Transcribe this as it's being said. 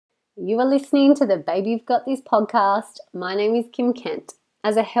You are listening to the Baby You've Got This podcast. My name is Kim Kent.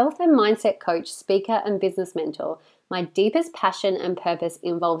 As a health and mindset coach, speaker, and business mentor, my deepest passion and purpose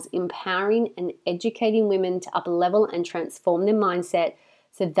involves empowering and educating women to up-level and transform their mindset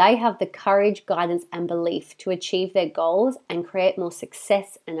so they have the courage, guidance, and belief to achieve their goals and create more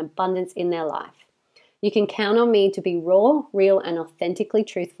success and abundance in their life. You can count on me to be raw, real, and authentically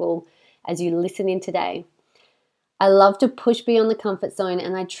truthful as you listen in today. I love to push beyond the comfort zone,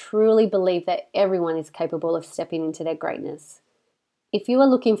 and I truly believe that everyone is capable of stepping into their greatness. If you are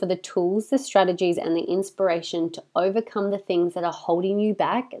looking for the tools, the strategies, and the inspiration to overcome the things that are holding you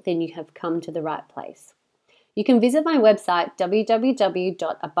back, then you have come to the right place. You can visit my website,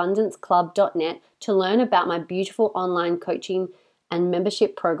 www.abundanceclub.net, to learn about my beautiful online coaching and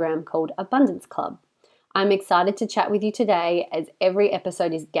membership program called Abundance Club. I'm excited to chat with you today, as every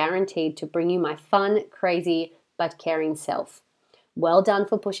episode is guaranteed to bring you my fun, crazy, but caring self. Well done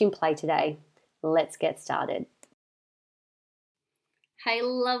for pushing play today. Let's get started. Hey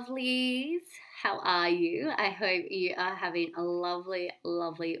lovelies, how are you? I hope you are having a lovely,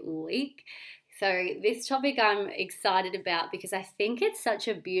 lovely week. So this topic I'm excited about because I think it's such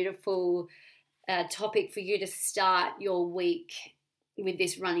a beautiful topic for you to start your week with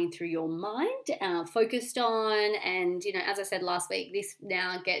this running through your mind, focused on. And, as I said last week, this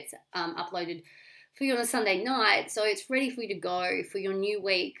now gets uploaded for you on a Sunday night, so it's ready for you to go for your new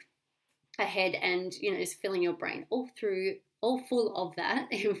week ahead, and just filling your brain all full of that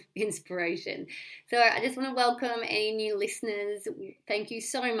inspiration. So I just want to welcome any new listeners. Thank you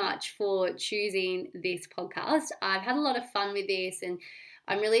so much for choosing this podcast. I've had a lot of fun with this, and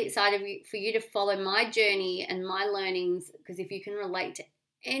I'm really excited for you to follow my journey and my learnings, because if you can relate to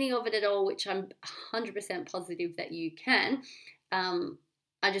any of it at all, which I'm 100% positive that you can,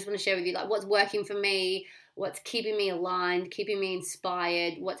 I just want to share with you what's working for me, what's keeping me aligned, keeping me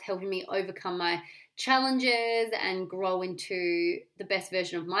inspired, what's helping me overcome my challenges and grow into the best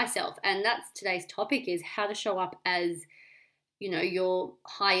version of myself. And that's today's topic, is how to show up as, your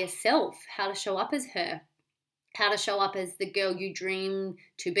higher self, how to show up as her, how to show up as the girl you dream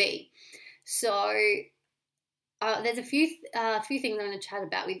to be. So there's a few things I'm going to chat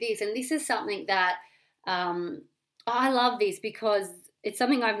about with this. And this is something that I love this because it's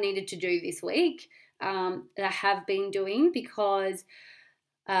something I've needed to do this week, that I have been doing, because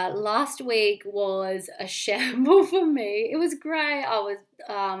last week was a shamble for me. It was great. I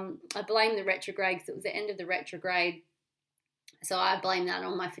blame the retrograde because it was the end of the retrograde. So I blame that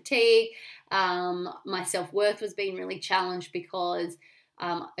on my fatigue. My self-worth was being really challenged because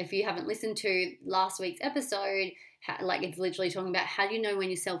if you haven't listened to last week's episode, it's literally talking about how do you know when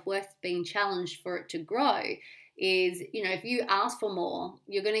your self-worth is being challenged for it to grow. Is, if you ask for more,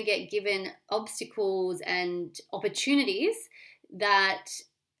 you're going to get given obstacles and opportunities that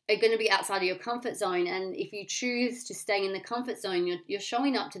are going to be outside of your comfort zone. And if you choose to stay in the comfort zone, you're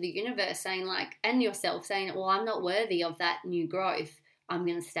showing up to the universe saying and yourself saying, well, I'm not worthy of that new growth. I'm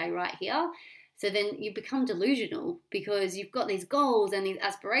going to stay right here. So then you become delusional because you've got these goals and these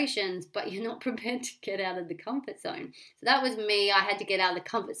aspirations, but you're not prepared to get out of the comfort zone. So that was me. I had to get out of the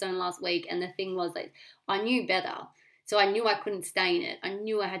comfort zone last week. And the thing was I knew better. So I knew I couldn't stay in it. I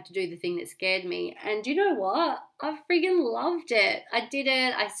knew I had to do the thing that scared me. And you know what? I freaking loved it. I did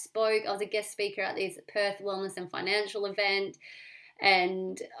it. I spoke. I was a guest speaker at this Perth Wellness and Financial event.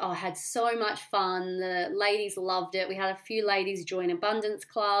 And I had so much fun. The ladies loved it. We had a few ladies join Abundance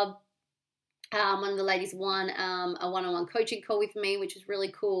Club. One of the ladies won a one-on-one coaching call with me, which was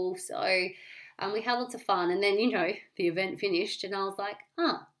really cool. So we had lots of fun. And then, the event finished and I was like,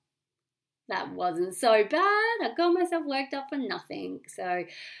 that wasn't so bad. I got myself worked up for nothing. So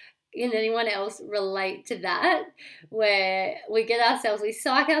can anyone else relate to that? Where we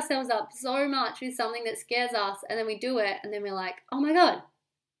psych ourselves up so much with something that scares us, and then we do it, and then we're like, oh my God,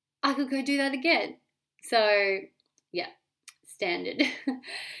 I could go do that again. So yeah, standard.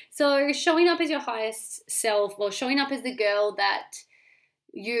 So showing up as your highest self, or showing up as the girl that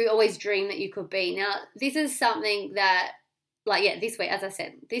you always dream that you could be. Now, this is something that, this week, as I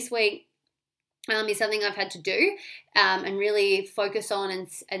said, this week is something I've had to do and really focus on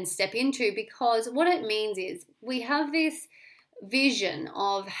and step into, because what it means is we have this vision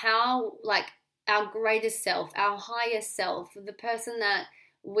of how, our greatest self, our highest self, the person that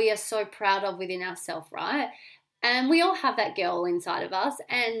we are so proud of within ourselves, right? And we all have that girl inside of us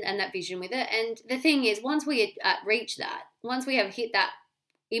and that vision with it. And the thing is, once we reach that, once we have hit that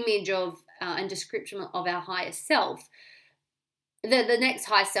image of and description of our highest self, the next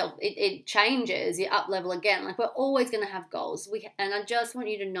high self, it changes, you up level again. We're always going to have goals. And I just want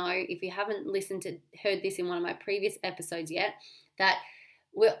you to know, if you haven't heard this in one of my previous episodes yet, that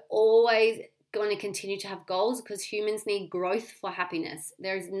we're always going to continue to have goals because humans need growth for happiness.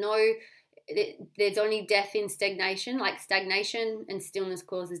 There's only death in stagnation. Like stagnation and stillness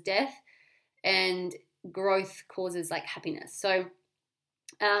causes death, and growth causes like happiness. So,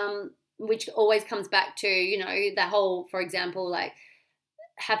 which always comes back to, that whole, for example, like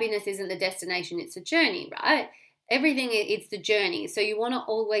happiness isn't the destination, it's a journey, right? Everything, it's the journey. So you want to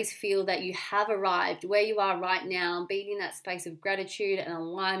always feel that you have arrived where you are right now, being in that space of gratitude and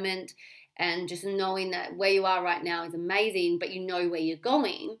alignment, and just knowing that where you are right now is amazing, but you know where you're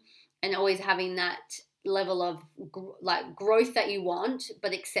going, and always having that level of like growth that you want,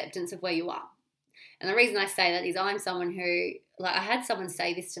 but acceptance of where you are. And the reason I say that is I'm someone who, like, I had someone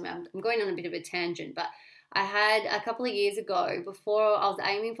say this to me. I'm going on a bit of a tangent, but I had a couple of years ago, before I was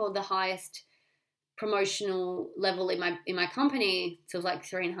aiming for the highest promotional level in my company. So it was like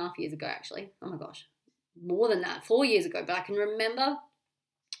 3.5 years ago, actually. Oh my gosh, more than that, 4 years ago. But I can remember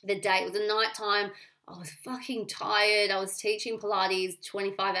the day. It was a night time. I was fucking tired. I was teaching Pilates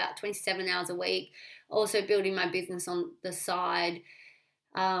 27 hours a week, also building my business on the side.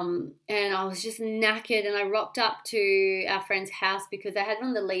 And I was just knackered, and I rocked up to our friend's house because they had one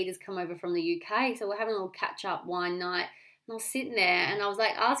of the leaders come over from the UK. So we're having a little catch up wine night. And I was sitting there and I was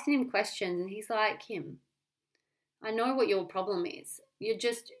like asking him questions, and he's like, Kim, I know what your problem is.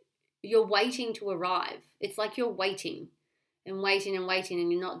 You're waiting to arrive. It's like you're waiting and waiting and waiting,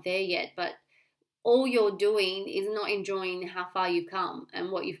 and you're not there yet. But all you're doing is not enjoying how far you've come and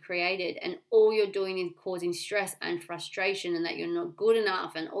what you've created. And all you're doing is causing stress and frustration, and that you're not good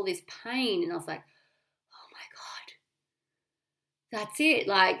enough and all this pain. And I was like, oh my God, that's it.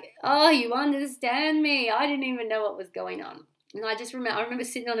 Like, oh, you understand me. I didn't even know what was going on. And I remember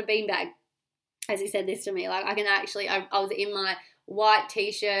sitting on a beanbag as he said this to me. Like, I was in my white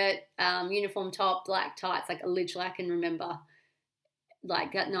t-shirt, uniform top, black tights. Like, literally, I can remember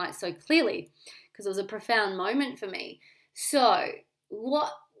like that night so clearly, because it was a profound moment for me. So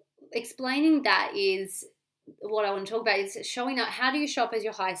explaining that is what I want to talk about, is showing up. How do you show up as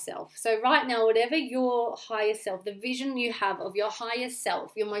your higher self? So right now, whatever your higher self, the vision you have of your higher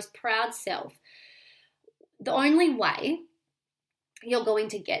self, your most proud self, the only way you're going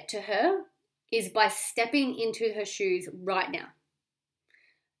to get to her is by stepping into her shoes right now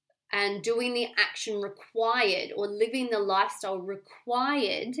and doing the action required, or living the lifestyle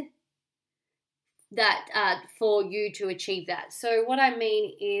required that for you to achieve that. So what I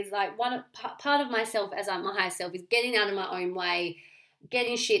mean is, like, part of myself as my higher self is getting out of my own way,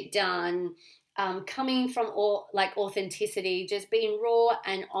 getting shit done, coming from authenticity, just being raw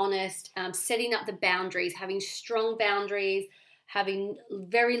and honest, setting up the boundaries, having strong boundaries, having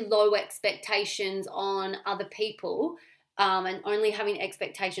very low expectations on other people, and only having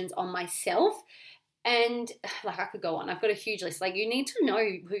expectations on myself. And like, I could go on. I've got a huge list. Like, you need to know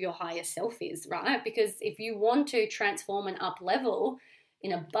who your higher self is, right? Because if you want to transform and up level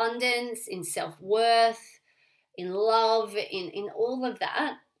in abundance, in self-worth, in love, in all of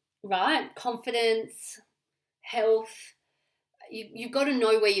that, right? Confidence, health, you've got to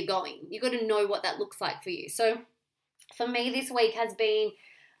know where you're going. You've got to know what that looks like for you. So for me, this week has been,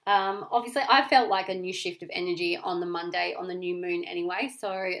 obviously, I felt like a new shift of energy on the Monday, on the new moon anyway.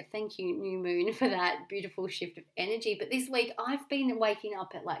 So thank you, new moon, for that beautiful shift of energy. But this week, I've been waking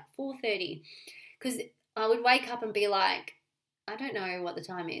up at like 4:30, because I would wake up and be like, I don't know what the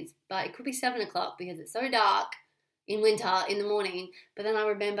time is, but it could be 7 o'clock because it's so dark in winter in the morning. But then I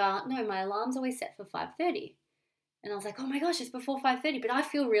remember, no, my alarm's always set for 5:30. And I was like, oh my gosh, it's before 5:30, but I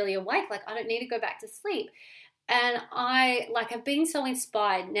feel really awake. Like, I don't need to go back to sleep. And I have been so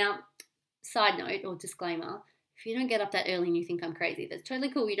inspired. Now, side note or disclaimer, if you don't get up that early and you think I'm crazy, that's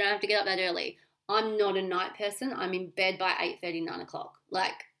totally cool. You don't have to get up that early. I'm not a night person. I'm in bed by 8:30, 9 o'clock.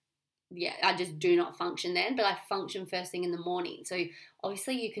 Like, yeah, I just do not function then, but I function first thing in the morning. So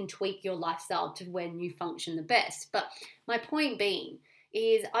obviously you can tweak your lifestyle to when you function the best. But my point being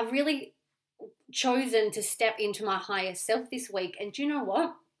is, I've really chosen to step into my higher self this week. And do you know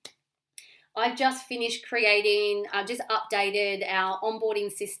what? I've just finished creating, I've just updated our onboarding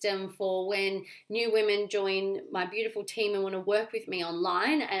system for when new women join my beautiful team and want to work with me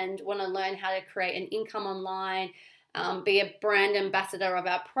online and want to learn how to create an income online, be a brand ambassador of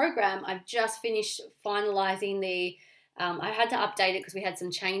our program. I've just finished finalizing I had to update it because we had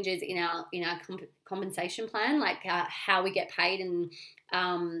some changes in our compensation plan, like how we get paid and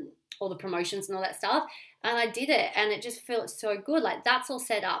all the promotions and all that stuff. And I did it, and it just felt so good. Like, that's all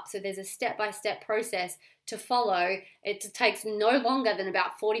set up. So there's a step-by-step process to follow. It takes no longer than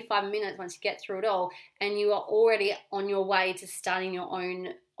about 45 minutes once you get through it all, and you are already on your way to starting your own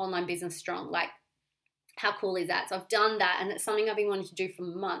online business strong. Like, How cool is that? So I've done that, and it's something I've been wanting to do for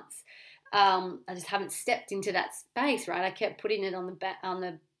months. I just haven't stepped into that space, right? I kept putting it on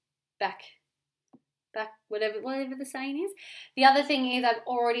the back, whatever the saying is. The other thing is I've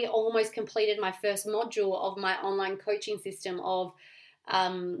already almost completed my first module of my online coaching system of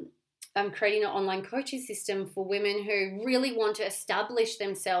I'm creating an online coaching system for women who really want to establish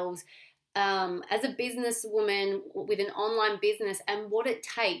themselves as a businesswoman with an online business, and what it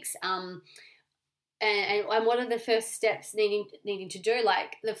takes, and what are the first steps needing to do.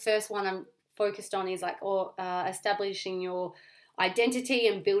 Like the first one I'm focused on is like establishing your identity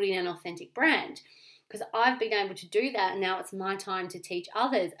and building an authentic brand, because I've been able to do that, and now it's my time to teach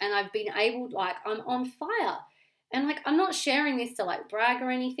others, and I've been able, like, I'm on fire. And like, I'm not sharing this to like brag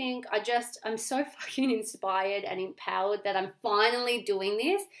or anything. I'm so fucking inspired and empowered that I'm finally doing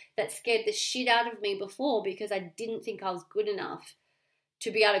this. That scared the shit out of me before, because I didn't think I was good enough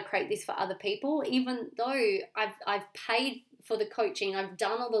to be able to create this for other people, even though I've paid for the coaching, I've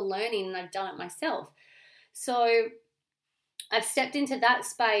done all the learning, and I've done it myself. So I've stepped into that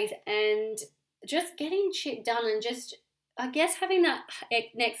space and just getting shit done, and just, I guess, having that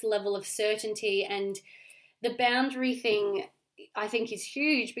next level of certainty. And the boundary thing, I think, is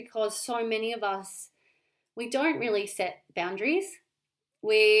huge, because so many of us, we don't really set boundaries.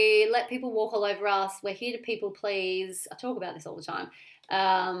 We let people walk all over us. We're here to people please. I talk about this all the time.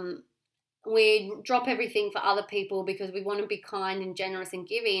 We drop everything for other people because we want to be kind and generous and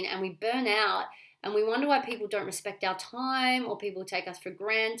giving, and we burn out, and we wonder why people don't respect our time, or people take us for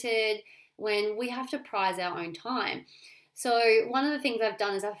granted, when we have to prize our own time. So one of the things I've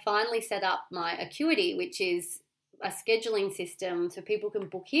done is I've finally set up my Acuity, which is a scheduling system so people can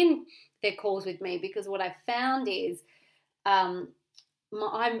book in their calls with me, because what I've found is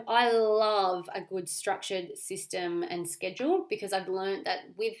I love a good structured system and schedule, because I've learned that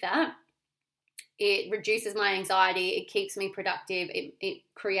with that, it reduces my anxiety, it keeps me productive, it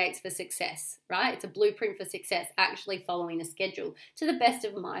creates for success, right? It's a blueprint for success, actually following a schedule to the best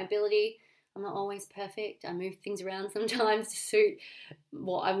of my ability. I'm not always perfect. I move things around sometimes to suit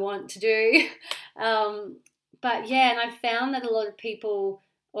what I want to do. But yeah, and I've found that a lot of people,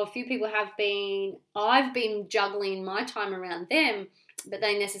 or a few people I've been juggling my time around them, but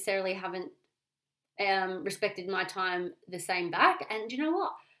they necessarily haven't respected my time the same back. And you know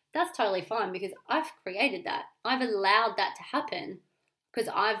what? That's totally fine, because I've created that. I've allowed that to happen, because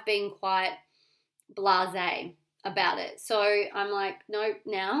I've been quite blasé about it. So I'm like, no,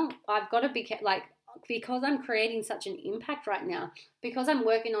 now I've got to be like, because I'm creating such an impact right now, because I'm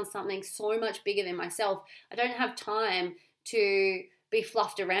working on something so much bigger than myself, I don't have time to be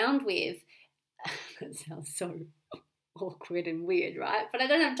fluffed around with. That sounds so awkward and weird, right? But I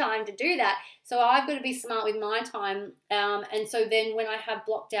don't have time to do that. So I've got to be smart with my time. And so then when I have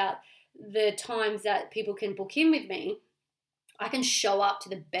blocked out the times that people can book in with me, I can show up to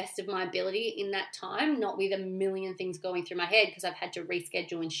the best of my ability in that time, not with a million things going through my head, because I've had to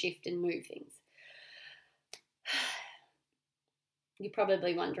reschedule and shift and move things. You're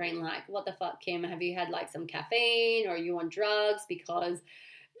probably wondering, like, what the fuck, Kim? Have you had like some caffeine, or are you on drugs? Because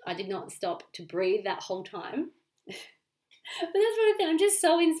I did not stop to breathe that whole time. But that's what I think. I'm just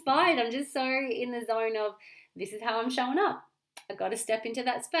so inspired. I'm just so in the zone of, this is how I'm showing up. I've got to step into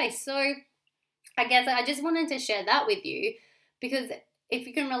that space. So I guess I just wanted to share that with you, because if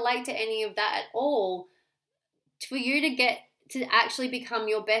you can relate to any of that at all, for you to get to actually become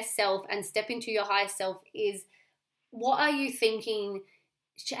your best self and step into your highest self, is, what are you thinking?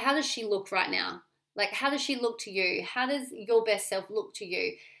 How does she look right now? Like, how does she look to you? How does your best self look to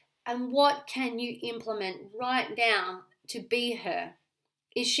you? And what can you implement right now to be her?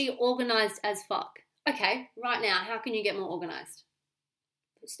 Is she organized as fuck? Okay, right now, how can you get more organized?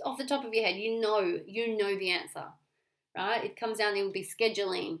 Just off the top of your head, you know the answer, right? It comes down, it will be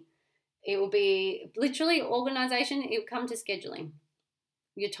scheduling. It will be literally organization. It will come to scheduling,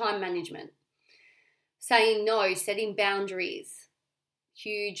 your time management, saying no, setting boundaries.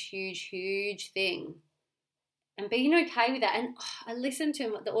 Huge, huge, huge thing. And being okay with that. And I listen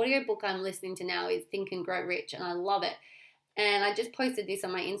to the audiobook I'm listening to now is Think and Grow Rich, and I love it. And I just posted this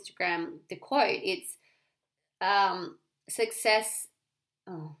on my Instagram, the quote. It's success.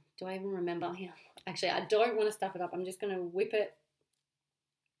 Oh, do I even remember? Yeah. Actually, I don't want to stuff it up. I'm just going to whip it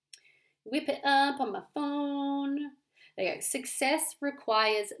up on my phone. There you go. Success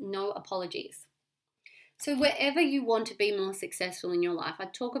requires no apologies. So wherever you want to be more successful in your life, I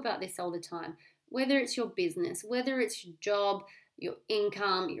talk about this all the time, whether it's your business, whether it's your job, your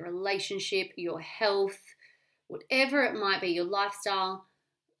income, your relationship, your health, whatever it might be, your lifestyle,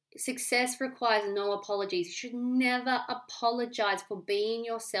 Success requires no apologies. You should never apologize for being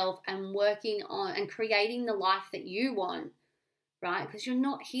yourself and working on and creating the life that you want, right? Because you're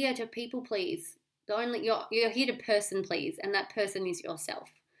not here to people please. You're here to person please, and that person is yourself.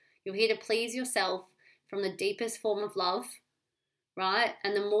 You're here to please yourself from the deepest form of love, right?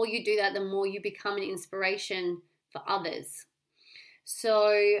 And the more you do that, the more you become an inspiration for others.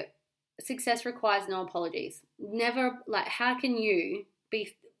 So success requires no apologies. Never, like, how can you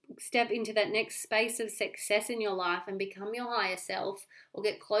step into that next space of success in your life and become your higher self or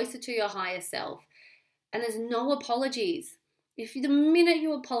get closer to your higher self? And there's no apologies. If the minute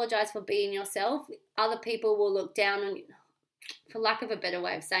you apologize for being yourself, other people will look down on you, for lack of a better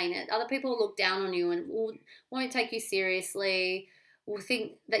way of saying it. Other people will look down on you and won't take you seriously, will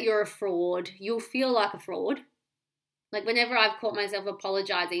think that you're a fraud. You'll feel like a fraud. Like whenever I've caught myself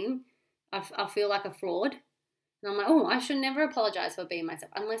apologizing, I feel like a fraud. And I'm like, oh, I should never apologize for being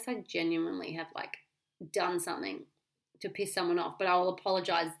myself unless I genuinely have like done something to piss someone off. But I'll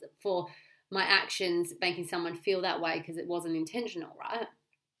apologize for my actions making someone feel that way because it wasn't intentional, right?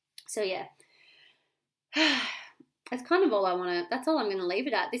 So yeah, that's kind of all that's all I'm going to leave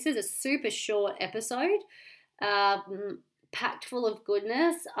it at. This is a super short episode, packed full of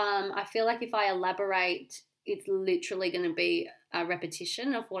goodness. I feel like if I elaborate, it's literally going to be a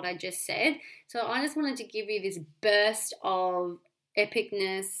repetition of what I just said. So I just wanted to give you this burst of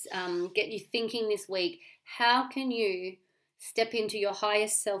epicness, get you thinking this week. How can you step into your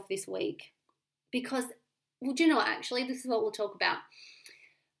highest self this week? Because, well, do you know what, actually, this is what we'll talk about.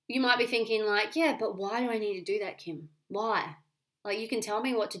 You might be thinking like, yeah, but why do I need to do that, Kim? Why? Like, you can tell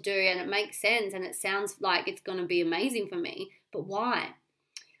me what to do and it makes sense and it sounds like it's going to be amazing for me, but why?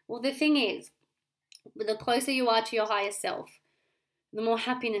 Well, the thing is, the closer you are to your higher self, the more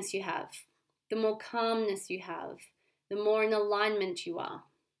happiness you have, the more calmness you have, the more in alignment you are,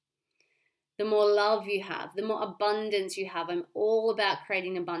 the more love you have, the more abundance you have. I'm all about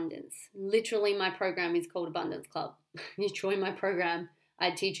creating abundance. Literally, my program is called Abundance Club. You join my program,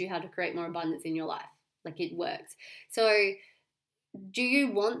 I teach you how to create more abundance in your life. Like, it works. So do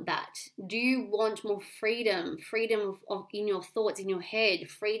you want that? Do you want more freedom? Freedom of in your thoughts, in your head,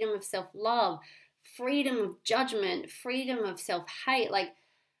 freedom of self-love, freedom of judgment, freedom of self-hate, like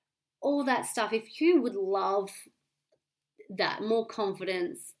all that stuff. If you would love that, more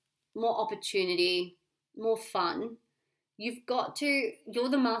confidence, more opportunity, more fun, you're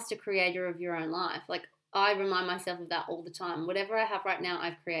the master creator of your own life. Like, I remind myself of that all the time. Whatever I have right now,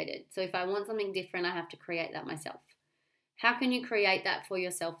 I've created. So if I want something different, I have to create that myself. How can you create that for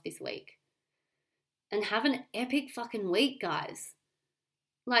yourself this week? And have an epic fucking week, guys.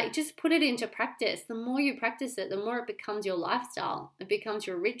 Like, just put it into practice. The more you practice it, the more it becomes your lifestyle. It becomes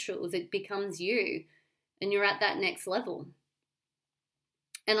your rituals. It becomes you. And you're at that next level.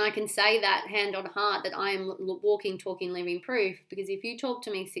 And I can say that hand on heart that I am walking, talking, living proof. Because if you talked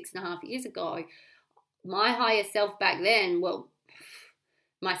to me 6.5 years ago, my higher self back then,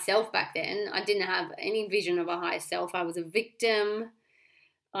 myself back then, I didn't have any vision of a higher self. I was a victim.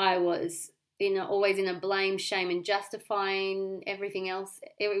 I was always in a blame, shame, and justifying everything else.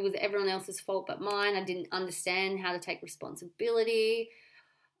 It was everyone else's fault but mine. I didn't understand how to take responsibility.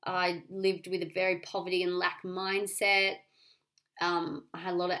 I lived with a very poverty and lack mindset. I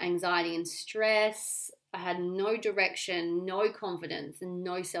had a lot of anxiety and stress. I had no direction, no confidence, and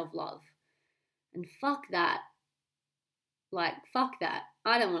no self-love. And fuck that. Like, fuck that.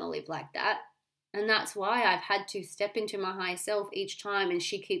 I don't want to live like that. And that's why I've had to step into my higher self each time, and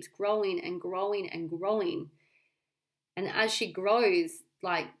she keeps growing and growing and growing. And as she grows,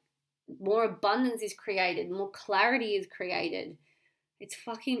 like, more abundance is created, more clarity is created. It's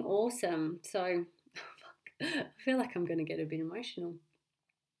fucking awesome. So I feel like I'm going to get a bit emotional.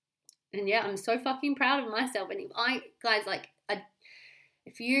 And yeah, I'm so fucking proud of myself. And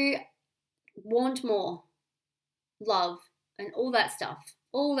if you want more love and all that stuff,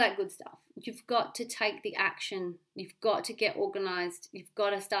 all that good stuff, you've got to take the action. You've got to get organized. You've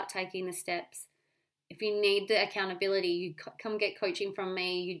got to start taking the steps. If you need the accountability, you come get coaching from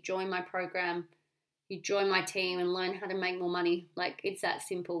me. You join my program. You join my team and learn how to make more money. Like, it's that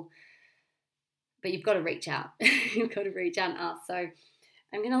simple. But you've got to reach out. You've got to reach out and ask. So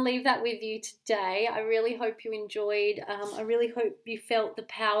I'm going to leave that with you today. I really hope you enjoyed. I really hope you felt the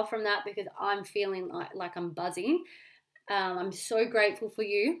power from that, because I'm feeling like I'm buzzing. I'm so grateful for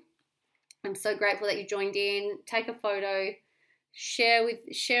you. I'm so grateful that you joined in. Take a photo. Share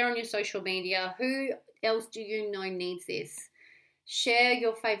on your social media. Who else do you know needs this? Share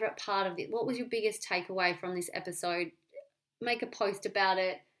your favorite part of it. What was your biggest takeaway from this episode? Make a post about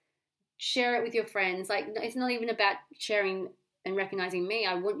it. Share it with your friends. Like, it's not even about sharing and recognizing me,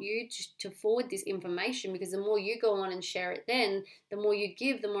 I want you to forward this information, because the more you go on and share it, then the more you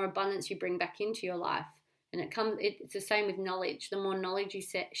give, the more abundance you bring back into your life. And it's the same with knowledge. The more knowledge you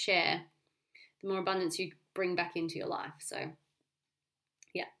share, the more abundance you bring back into your life. So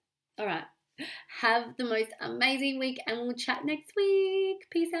yeah. All right. Have the most amazing week, and we'll chat next week.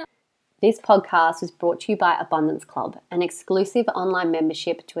 Peace out. This podcast was brought to you by Abundance Club, an exclusive online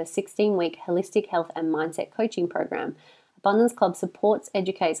membership to a 16-week holistic health and mindset coaching program. Abundance Club supports,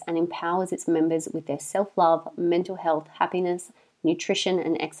 educates, and empowers its members with their self-love, mental health, happiness, nutrition,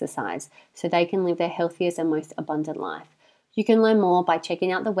 and exercise so they can live their healthiest and most abundant life. You can learn more by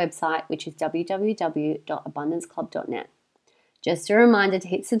checking out the website, which is www.abundanceclub.net. Just a reminder to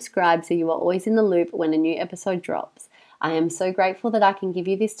hit subscribe so you are always in the loop when a new episode drops. I am so grateful that I can give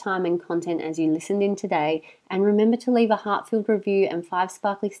you this time and content as you listened in today, and remember to leave a heart-filled review and 5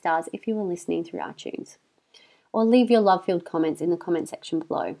 sparkly stars if you are listening through iTunes. Or leave your love-filled comments in the comment section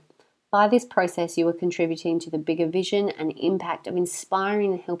below. By this process, you are contributing to the bigger vision and impact of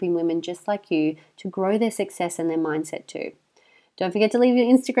inspiring and helping women just like you to grow their success and their mindset too. Don't forget to leave your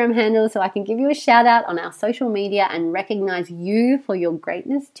Instagram handle so I can give you a shout out on our social media and recognize you for your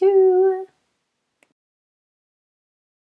greatness too.